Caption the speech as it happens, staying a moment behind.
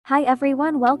Hi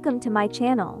everyone, welcome to my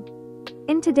channel.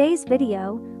 In today's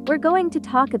video, we're going to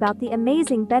talk about the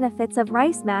amazing benefits of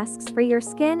rice masks for your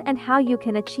skin and how you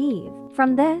can achieve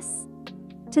from this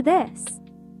to this.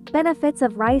 Benefits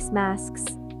of rice masks.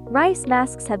 Rice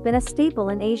masks have been a staple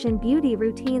in Asian beauty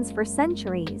routines for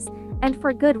centuries, and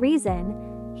for good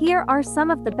reason. Here are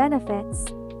some of the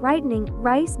benefits. Brightening.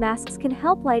 Rice masks can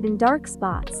help lighten dark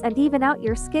spots and even out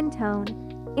your skin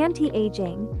tone.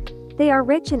 Anti-aging. They are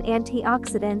rich in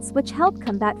antioxidants which help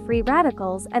combat free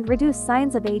radicals and reduce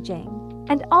signs of aging.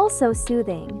 And also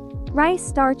soothing. Rice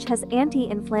starch has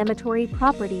anti-inflammatory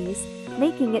properties,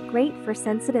 making it great for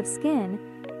sensitive skin.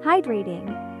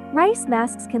 Hydrating. Rice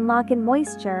masks can lock in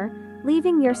moisture,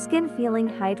 leaving your skin feeling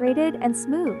hydrated and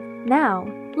smooth.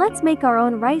 Now, let's make our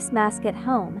own rice mask at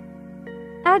home.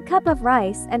 Add cup of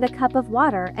rice and a cup of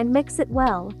water and mix it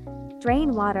well.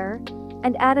 Drain water,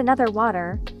 and add another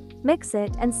water. Mix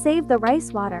it and save the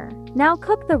rice water. Now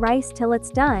cook the rice till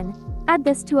it's done. Add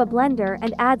this to a blender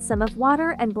and add some of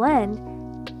water and blend.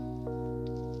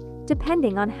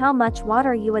 Depending on how much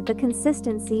water you add, the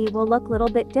consistency will look a little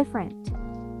bit different.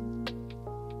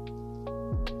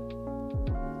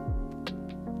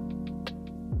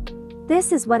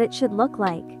 This is what it should look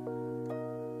like.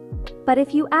 But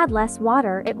if you add less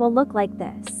water, it will look like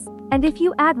this. And if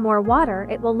you add more water,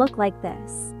 it will look like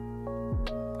this.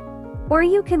 Or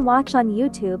you can watch on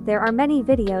YouTube, there are many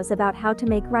videos about how to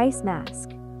make rice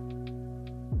mask.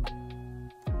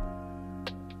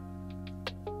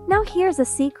 Now here's a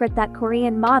secret that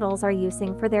Korean models are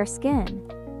using for their skin.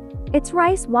 It's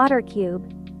rice water cube.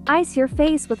 Ice your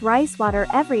face with rice water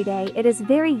every day. It is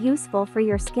very useful for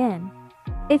your skin.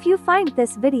 If you find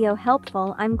this video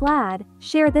helpful, I'm glad.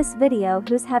 Share this video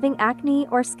who's having acne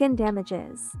or skin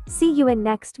damages. See you in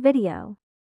next video.